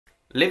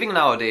Living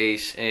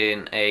nowadays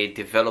in a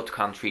developed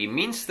country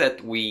means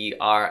that we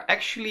are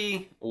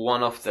actually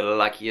one of the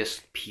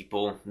luckiest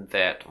people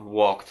that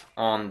walked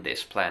on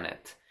this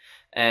planet.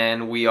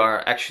 And we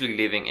are actually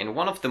living in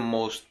one of the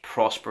most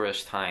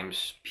prosperous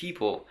times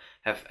people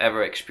have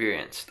ever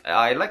experienced.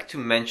 I like to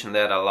mention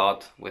that a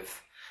lot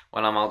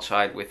when I'm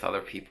outside with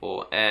other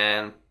people,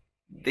 and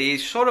they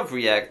sort of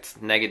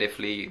react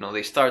negatively.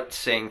 They start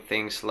saying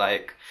things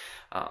like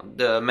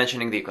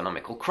mentioning the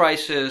economical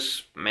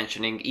crisis,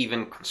 mentioning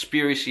even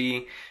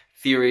conspiracy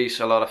theories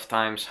a lot of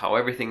times, how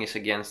everything is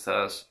against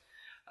us.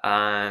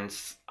 And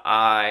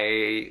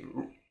I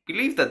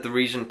believe that the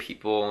reason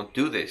people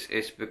do this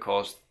is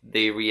because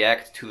they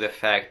react to the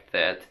fact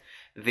that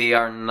they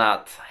are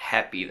not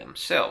happy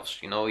themselves.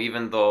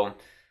 Even though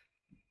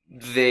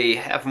they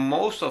have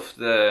most of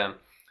the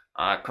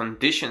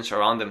conditions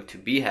around them to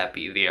be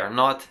happy, they are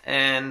not,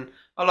 and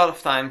a lot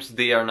of times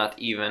they are not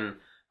even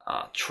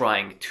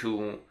trying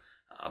to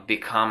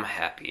become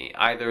happy.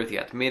 Either they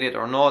admit it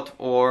or not,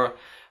 or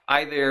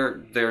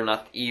either they're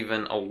not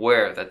even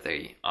aware that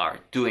they are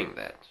doing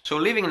that. So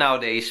living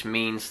nowadays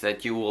means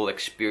that you will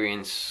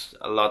experience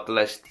a lot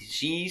less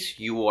disease,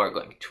 you are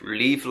going to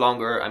live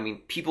longer. I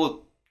mean,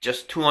 people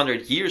just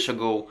 200 years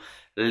ago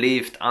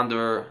lived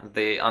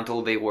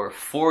until they were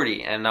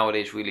 40, and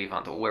nowadays we live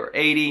until we're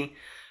 80.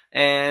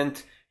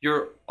 And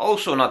you're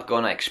also not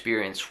gonna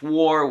experience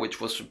war,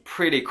 which was a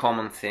pretty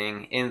common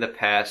thing in the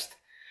past.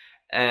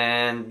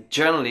 And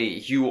generally,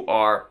 you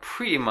are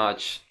pretty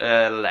much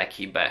a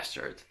lucky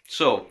bastard.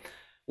 So,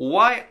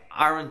 why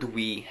aren't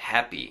we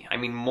happy? I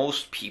mean,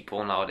 most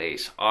people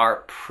nowadays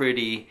are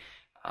pretty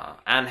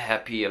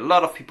unhappy. A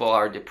lot of people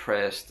are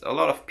depressed. A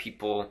lot of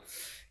people,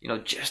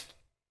 just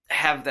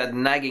have that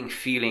nagging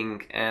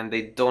feeling and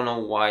they don't know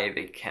why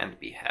they can't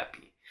be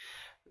happy.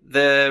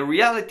 The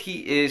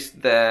reality is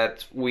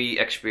that we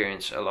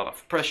experience a lot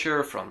of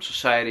pressure from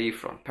society,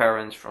 from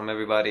parents, from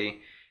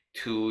everybody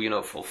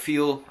to,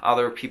 fulfill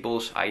other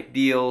people's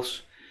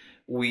ideals.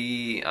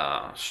 We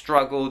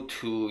struggle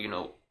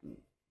to,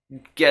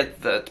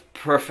 get that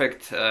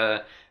perfect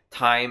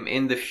time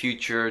in the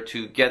future,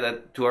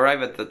 to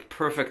arrive at that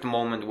perfect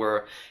moment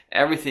where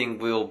everything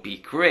will be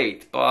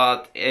great,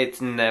 but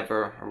it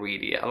never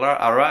really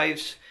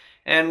arrives.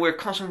 And we're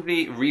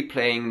constantly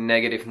replaying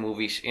negative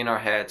movies in our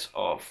heads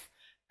of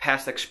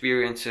past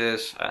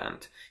experiences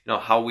and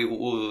how we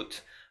would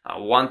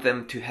want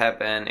them to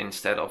happen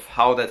instead of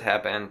how that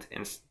happened,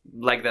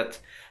 like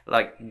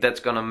that's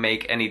gonna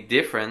make any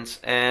difference.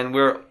 And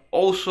we're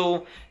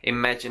also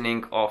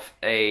imagining of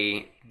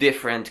a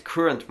different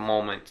current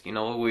moment.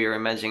 We're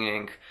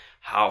imagining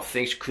how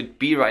things could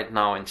be right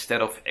now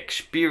instead of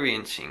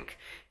experiencing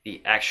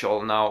the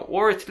actual now,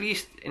 or at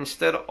least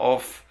instead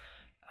of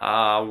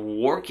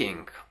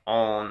working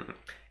on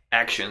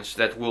actions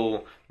that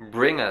will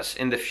bring us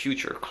in the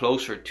future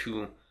closer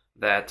to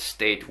that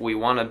state we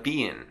want to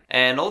be in.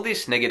 And all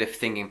these negative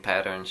thinking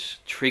patterns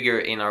trigger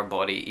in our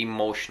body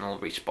emotional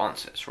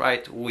responses,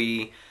 right?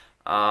 We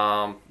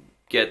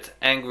get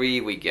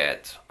angry, we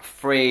get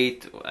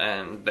afraid,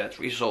 and that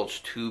results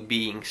to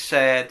being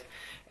sad.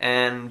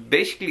 And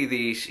basically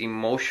these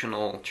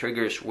emotional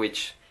triggers,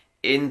 which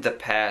in the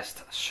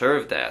past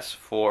served us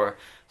for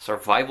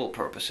survival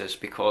purposes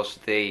because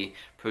they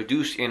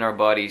produced in our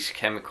bodies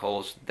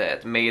chemicals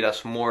that made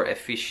us more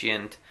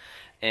efficient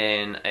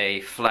in a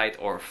flight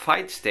or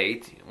fight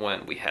state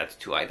when we had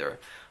to either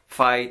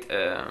fight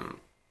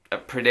a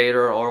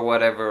predator or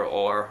whatever,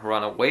 or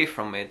run away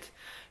from it.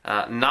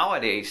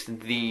 Nowadays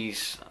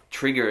these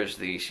triggers,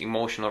 these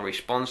emotional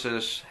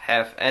responses,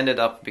 have ended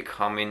up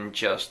becoming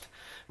just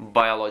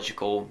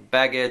biological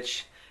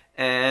baggage,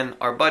 and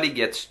our body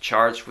gets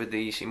charged with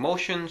these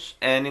emotions,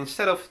 and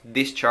instead of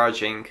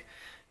discharging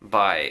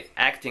by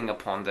acting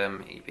upon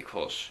them,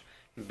 because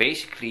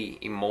basically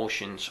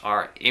emotions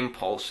are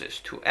impulses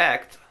to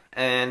act,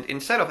 and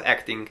instead of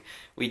acting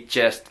we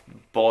just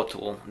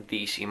bottle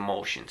these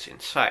emotions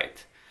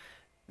inside.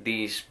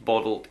 These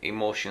bottled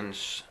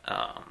emotions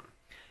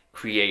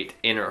create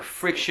inner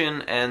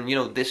friction, and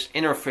this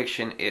inner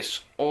friction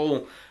is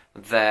all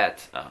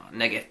that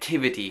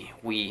negativity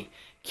we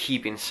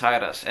keep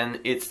inside us, and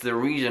it's the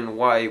reason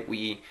why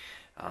we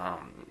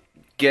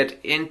get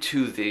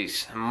into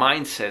these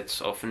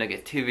mindsets of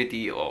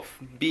negativity, of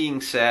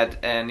being sad,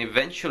 and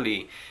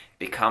eventually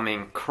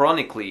becoming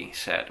chronically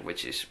sad,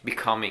 which is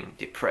becoming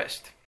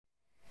depressed.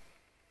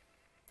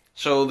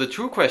 So the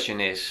true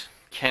question is,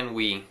 can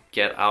we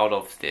get out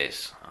of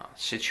this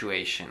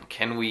situation?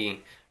 Can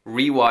we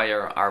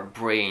rewire our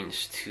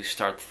brains to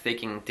start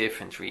thinking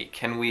differently?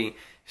 Can we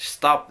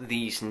stop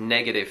these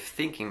negative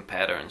thinking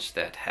patterns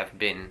that have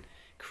been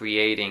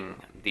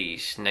creating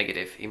these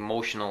negative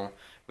emotional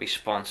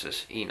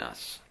responses in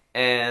us?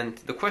 And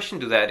the question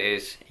to that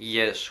is,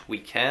 yes, we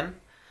can.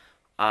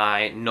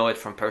 I know it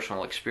from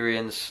personal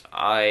experience.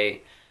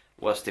 I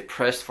was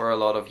depressed for a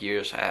lot of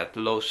years. I had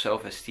low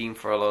self-esteem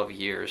for a lot of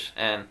years,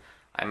 and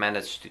I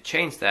managed to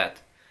change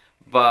that.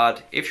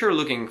 But if you're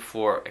looking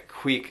for a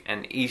quick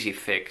and easy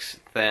fix,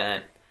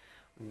 then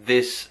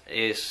this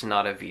is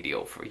not a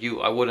video for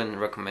you. I wouldn't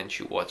recommend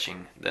you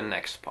watching the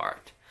next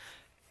part.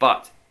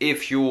 But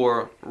if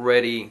you're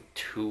ready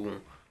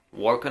to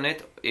work on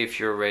it, if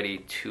you're ready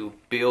to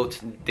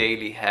build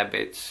daily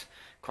habits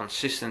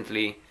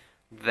consistently,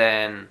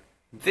 then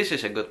this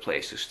is a good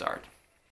place to start.